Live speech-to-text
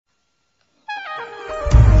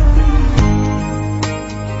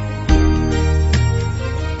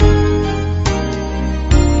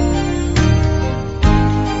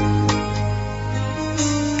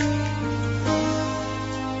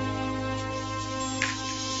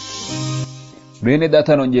Bene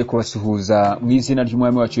data nongeye kubasuhuza mu izina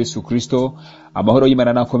ry'umwami wacu Yesu Kristo. Amahoro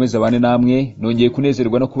y'Imana nakomeza bane namwe. Nongeye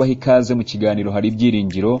kunezerwa no kubaha ikaze mu kiganiro hari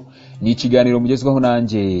ibyiringiro. Ni ikiganiro mugezwaho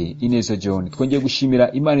nanjye Ineza John. Twongeye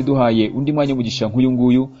gushimira Imana iduhaye undi mwanya umugisha nk'uyu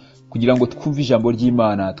nguyu kugira ngo twumve ijambo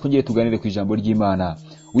ry'Imana, twongeye tuganire ku ijambo ry'Imana.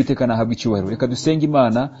 Uwiteka nahabwe icyubahiro. Reka dusenge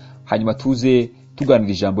Imana hanyuma tuze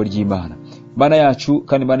tuganira ijambo ry'Imana. Mana yacu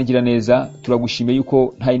kandi Mana igira neza, turagushimiye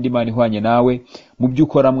yuko nta yindi Mana ihwanye nawe. Mu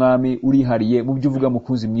by'ukora mwami urihariye, mu by'uvuga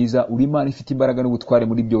mukunzi mwiza, uri Imana ifite imbaraga n'ubutware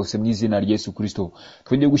muri byose mu izina rya Yesu Kristo.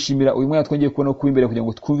 Twongeye gushimira uyu mwanya, twongeye kubona kuba imbere kugira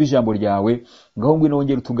ngo twumve ijambo ryawe. Ngaho ngwino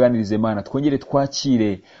wongere utuganirize Mana, twongere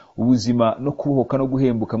twakire ubuzima no kubohoka no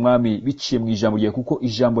guhembuka mwami biciye mu ijambo ryawe, kuko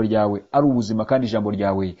ijambo ryawe ari ubuzima kandi ijambo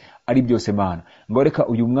ryawe ari byose Mana. Ngaho reka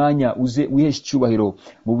uyu mwanya uze wihesha icyubahiro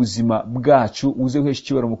mu buzima bwacu, uze wihesha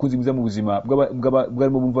icyubahiro mukunzi mwiza mu buzima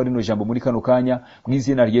bwarimo bumva rino jambo muri kano kanya mu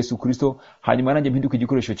izina rya Yesu Kristo. Hanyuma nanjye mpinduka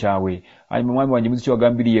igikoresho cyawe, hanyuma mwami wanjye muzi icyo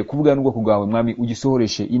wagambiriye kuvuga n'ubwoko bwawe mwami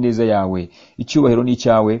ugisohoreshe ineza yawe. Icyubahiro ni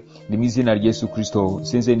cyawe, ni mu izina rya Yesu Kristo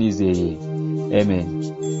senze nizeye, amen.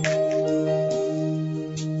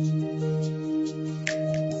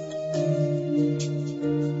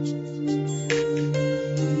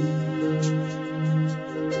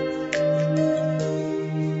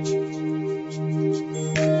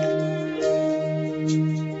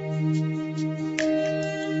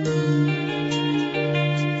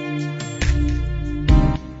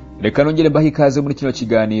 Reka nongere mbahe ikaze muri kino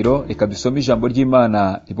kiganiro. Reka dusome ijambo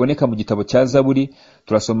ry'Imana riboneka mu gitabo cya Zaburi.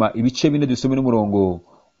 Turasoma ibice 4, dusome n'umurongo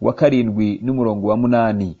wa 7 n'umurongo wa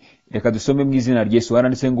 8. Reka dusome mu izina rya Yesu.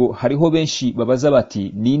 Haranditse ngo, hariho benshi babaza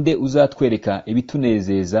bati, ninde uzatwereka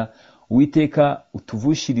ibitunezeza? Uwiteka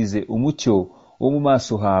utuvushirize umucyo wo mu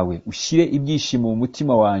maso hawe, ushyire ibyishimo mu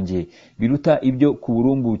mutima wanjye biruta ibyo ku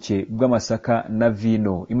burumbuke bw'amasaka na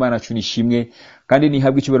vino. Imana yacu nishimwe kandi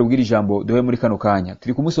nihabwe icyubahiro bw'iri jambo duhe muri kano kanya.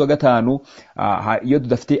 Turi ku munsi wa gatanu, iyo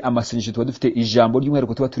tudafite amasengesho tuba dufite ijambo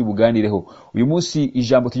ry'umwihariko tuba turi buganireho. Uyu munsi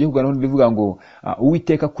ijambo tugiye kuganiraho rivuga ngo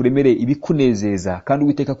Uwiteka kuremere ibikunezeza kandi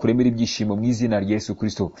Uwiteka kuremere ibyishimo mu izina rya Yesu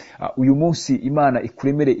Kristo. Uyu munsi Imana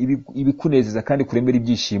ikuremere ibikunezeza kandi kuremere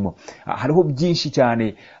ibyishimo. Hariho byinshi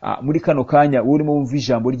cyane muri kano kanya urimo wumva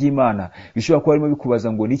ijambo ry'Imana bishobora kuba arimo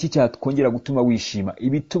bikubaza ngo niki cyakongera gutuma wishima.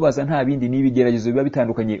 Ibitubaza nta bindi ni ibigeragezo biba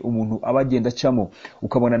bitandukanye umuntu abagenda acamo,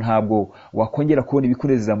 ukabona ntabwo wakongera kubona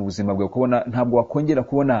ibikunezeza mu buzima bwawe, ukabona ntabwo wakongera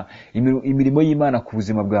kubona imirimo y'Imana ku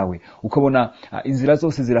buzima bwawe, ukabona inzira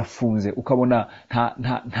zose zirafunze, ukabona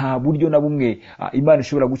nta buryo na bumwe Imana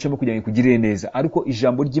ishobora gucamo kugira ngo ikugirire neza. Ariko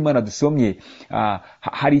ijambo ry'Imana dusomye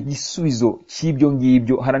hari igisubizo cy'ibyo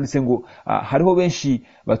ngibyo. Haranditse ngo hariho benshi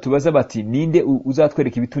batubaza bati, ninde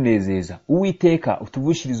uzatwereka ibitunezeza? Uwiteka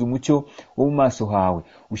utuvushirize umucyo wo mu maso hawe,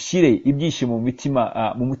 ushyire ibyishimo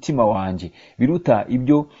mu mutima wanjye biruta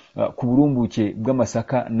ibyo ku burumbuke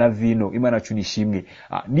bw'amasaka na vino. Imana yacu nishimwe.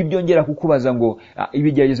 Nibyongera kukubaza ngo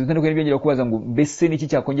ibigeragezo bitandukanye, nibyongera kukubaza ngo mbese niki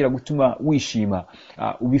cyakongera gutuma wishima,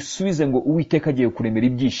 ubisubize ngo Uwiteka agiye kuremera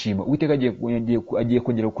ibyishimo, Uwiteka agiye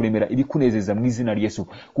kongera kuremera ibikunezeza mu izina rya Yesu.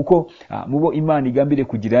 Kuko mubo Imana igambiriye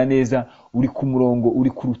kugira neza, uri ku murongo, uri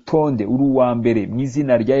ku rutonde, uri uwa mbere mu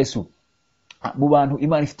izina rya Yesu. Mu bantu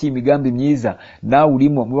Imana ifitiye imigambi myiza, nawe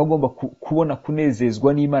urimo. Mu bagomba kubona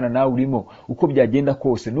kunezezwa n'Imana, nawe urimo. Uko byagenda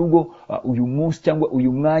kose, nubwo uyu munsi cyangwa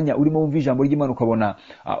uyu mwanya urimo wumva ijambo ry'Imana ukabona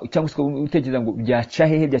cyangwa se utekereza ngo byaca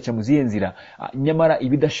hehe, byaca mu zihe nzira, nyamara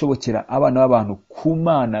ibidashobokera abana b'abantu ku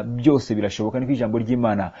Mana byose birashoboka. Niko ijambo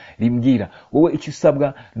ry'Imana rimbwira. Wowe icyo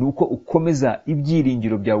usabwa ni uko ukomeza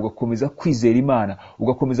ibyiringiro byawe, ugakomeza kwizera Imana,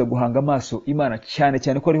 ugakomeza guhanga amaso Imana, cyane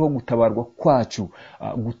cyane ko ariho gutabarwa kwacu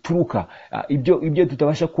guturuka. Ibyo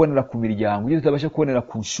tutabasha kubonera ku miryango, ibyo tutabasha kubonera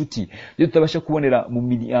ku nshuti, ibyo tutabasha kubonera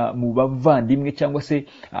mu bavandimwe cyangwa se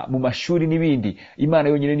mu mashuri n'ibindi, Imana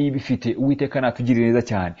yonyine niyo ibifite. Uwiteka natugirire neza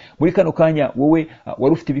cyane. Muri kano kanya wowe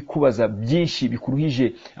wari ufite ibikubaza byinshi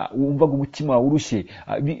bikuruhije, wumvaga umutima wawe urushye,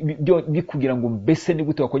 bikugira ngo mbese ni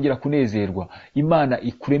gute wakongera kunezerwa, Imana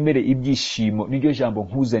ikuremere ibyishimo. Niryo jambo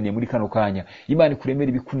nkuzaniye muri kano kanya. Imana ikuremere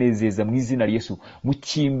ibikunezeza mu izina rya Yesu. Mu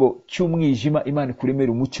cyimbo cy'umwijima Imana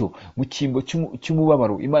ikuremere umucyo, mu cyimbo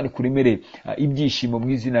cy'umubabaro Imana ikuremere ibyishimo mu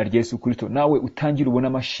izina rya Yesu Kristo. Nawe utangire ubone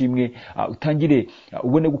amashimwe, utangire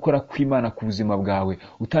ubone gukora kw'Imana ku buzima bwawe,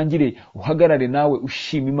 utangire uhagarare nawe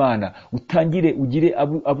ushima Imana, utangire ugire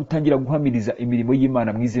utangira guhamiriza imirimo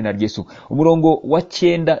y'Imana mu izina rya Yesu. Umurongo wa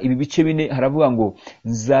 9, ibi bice 4 haravuga ngo,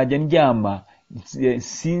 nzajya ndyama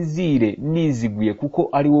sinzire niziguye, kuko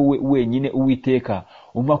ari wowe wenyine Uwiteka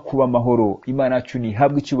umpa kuba amahoro. Imana yacu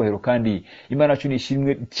nihabwe icyubahiro kandi Imana yacu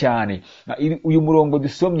nishimwe cyane. Uyu murongo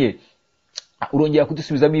dusomye urongera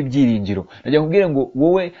kudusubizamo ibyiringiro. Najya nkubwire ngo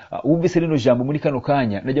wowe wumvise rino jambo muri kano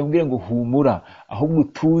kanya, najya nkubwire ngo humura, ahubwo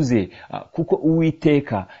utuze, kuko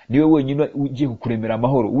Uwiteka niwe wenyine ugiye kukuremera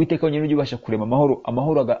amahoro. Uwiteka wenyine ugiye ubasha kurema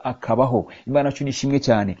amahoro akabaho. Imana yacu nishimwe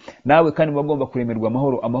cyane. Nawe kandi bagomba kuremerwa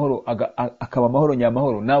amahoro akaba amahoro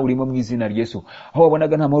nyamahoro. Nawe urimo mu izina rya Yesu. Aho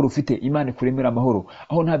wabonaga nta mahoro ufite, Imana ikuremera amahoro.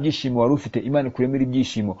 Aho nta byishimo wari ufite, Imana ikuremera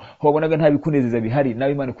ibyishimo. Aho wabonaga nta bikunezeza bihari,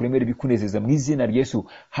 nawe Imana ikuremera ibikunezeza mu izina rya Yesu.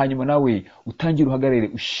 Hanyuma nawe utangire uhagarare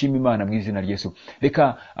ushima Imana mu izina rya Yesu.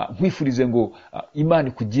 Reka nkwifurize ngo Imana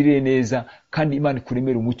ikugirire neza kandi Imana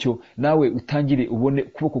ikuremere umucyo, nawe utangire ubone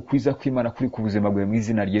kuboko kwiza kw'Imana kuri ku buzima bwawe mu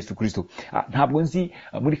izina rya Yesu Kristo. Ntabwo nzi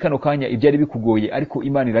muri kano kanya ibyari bikugoye, ariko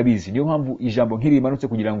Imana irabizi. Niyo mpamvu ijambo nk'iri rimanutse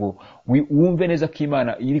kugira ngo wumve neza ko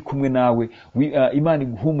Imana iri kumwe nawe, Imana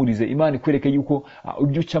iguhumurize, Imana ikwereke yuko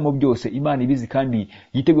ibyo ucamo byose Imana ibizi kandi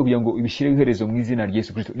yiteguye kugira ngo ibishireho iherezo mu izina rya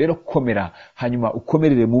Yesu Kristo. Rero komera, hanyuma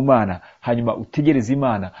ukomerere mu Mana, hanyuma utegereze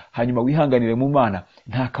Imana, hanyuma wihanganire mu Mana.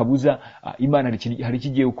 Nta kabuza Imana hari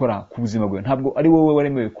ikigiye gukora ku buzima bwawe. Ntabwo ari wowe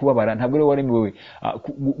waremewe kubabara, ntabwo ari wowe waremewe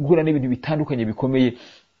guhura n'ibintu bitandukanye bikomeye,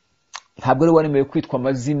 ntabwo ari waremewe kwitwa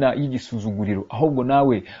amazina y'igisuzuguriro, ahubwo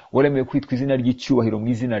nawe waremewe kwitwa izina ry'icyubahiro mu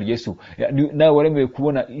izina rya Yesu. Nawe waremewe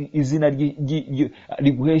kubona izina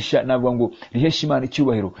riguhesha, navuga ngo rihesha Imana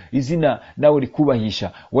icyubahiro, izina nawe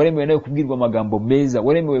rikubahisha. Waremewe nawe kubwirwa amagambo meza,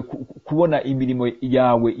 waremewe kubona imirimo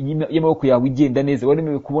yawe y'amaboko yawe igenda neza,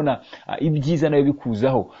 waremewe kubona ibyiza nawe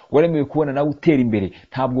bikuzaho, waremewe kubona nawe utera imbere.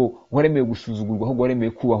 Ntabwo waremewe gusuzugurwa, ahubwo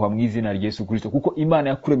waremewe kubahwa mu izina rya Yesu Kristo, kuko Imana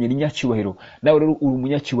yakuremye ni nyacyubahiro. Nawe rero uri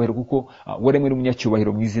umunyacyubahiro kuko waremwe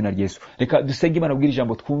n'umunyacyubahiro mu izina rya Yesu. Reka dusenge Imana bw'iri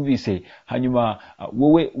jambo twumvise, hanyuma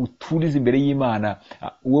wowe uturize imbere y'Imana,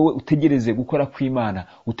 wowe utegereze gukora kw'Imana,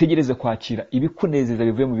 utegereze kwakira ibikunezeza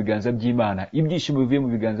bivuye mu biganza by'Imana, ibyishimo bivuye mu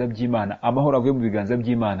biganza by'Imana, amahoro avuye mu biganza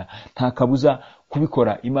by'Imana. Nta kabuza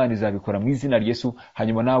kubikora, Imana izabikora mu izina rya Yesu.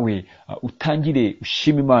 Hanyuma nawe utangire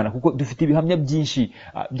ushima Imana, kuko dufite ibihamya byinshi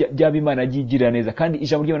by'aba Imana yagiye igirira neza, kandi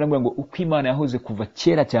ijambo ry'Imana rivuga ngo uko Imana yahoze kuva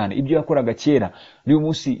kera cyane, ibyo yakoraga kera n'uyu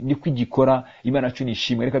munsi niko igikora. Imana yacu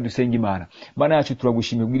nishimwe. Reka dusenge Imana. Mana yacu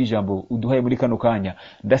turagushimiye bw'iri jambo uduhaye muri kano kanya.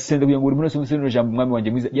 Ndasenze kugira ngo buri wese wumvise rino jambo, Mwami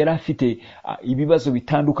wanjye mwiza, yari afite ibibazo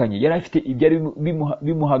bitandukanye, yari afite ibyari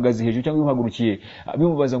bimuhagaze hejuru cyangwa bimuhagurukiye,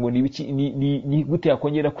 bimubaza ngo ni gute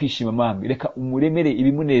yakongera kwishima. Mwami, reka umuremere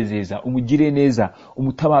ibimunezeza, umugire neza,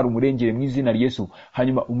 umutabara, umurengere mu izina rya Yesu.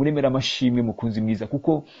 Hanyuma umuremere amashimwe, mukunzi mwiza,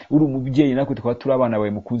 kuko uri umubyeyi, natwe tukaba turi abana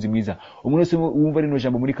bawe, mukunzi mwiza. Umuntu wese wumva rino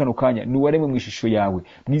jambo muri kano kanya ni waremwe mu ishusho yawe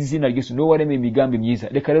mu izina rya Yesu, ni waremwe imigambi myiza.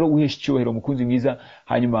 Reka rero uheshe icyubahiro, mukunzi mwiza,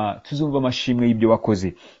 hanyuma tuzumva amashimwe y'ibyo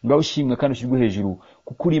wakoze. Ngaho ushimwe kandi ushyirwe hejuru,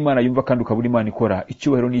 kuko uri Imana yumva kandi ukaba uri Imana ikora.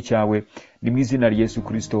 Icyubahiro ni icyawe, ni mu izina rya Yesu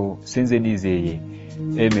Kristo senze nizeye,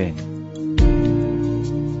 amen.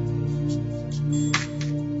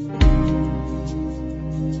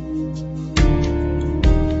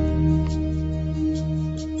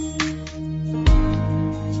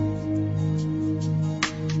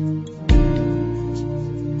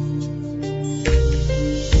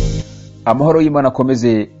 Amahoro y'Imana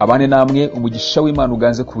akomeze abane namwe, umugisha w'Imana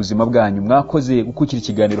uganze ku buzima bwanyu. Mwakoze gukurikira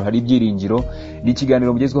ikiganiro hari ibyiringiro. Ni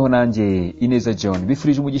ikiganiro mugezweho nanjye Ineza John.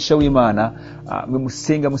 Bifurije umugisha w'Imana, mwe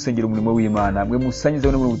musenga musengera umurimo w'Imana, mwe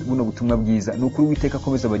musanyiza buno butumwa bwiza. Ni ukuri Uwiteka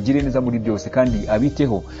akomeza abagire neza muri byose, kandi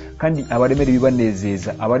abiteho, kandi abaremere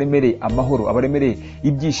ibibanezeza, abaremere amahoro, abaremere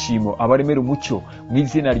ibyishimo, abaremere umucyo mu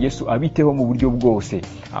izina rya Yesu. Abiteho mu buryo bwose.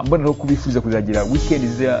 Mboneraho kubifuriza kuzagira weekend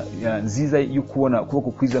nziza yo kubona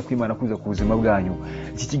ukuboko kwiza kw'Imana kuza ku buzima bwanyu.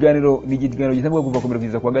 Iki kiganiro ni ikiganiro gitambuka kuva ku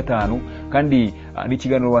kugeza kwa gatanu, kandi ni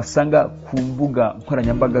ikiganiro wasanga ku mbuga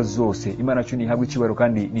nkoranyambaga zose. Imana yacu nihabwe icyubahiro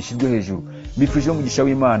kandi nishizwe hejuru. Mbifurije umugisha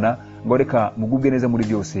w'Imana, ngo reka mugubwe neza muri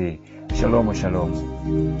byose. Shalom shalom.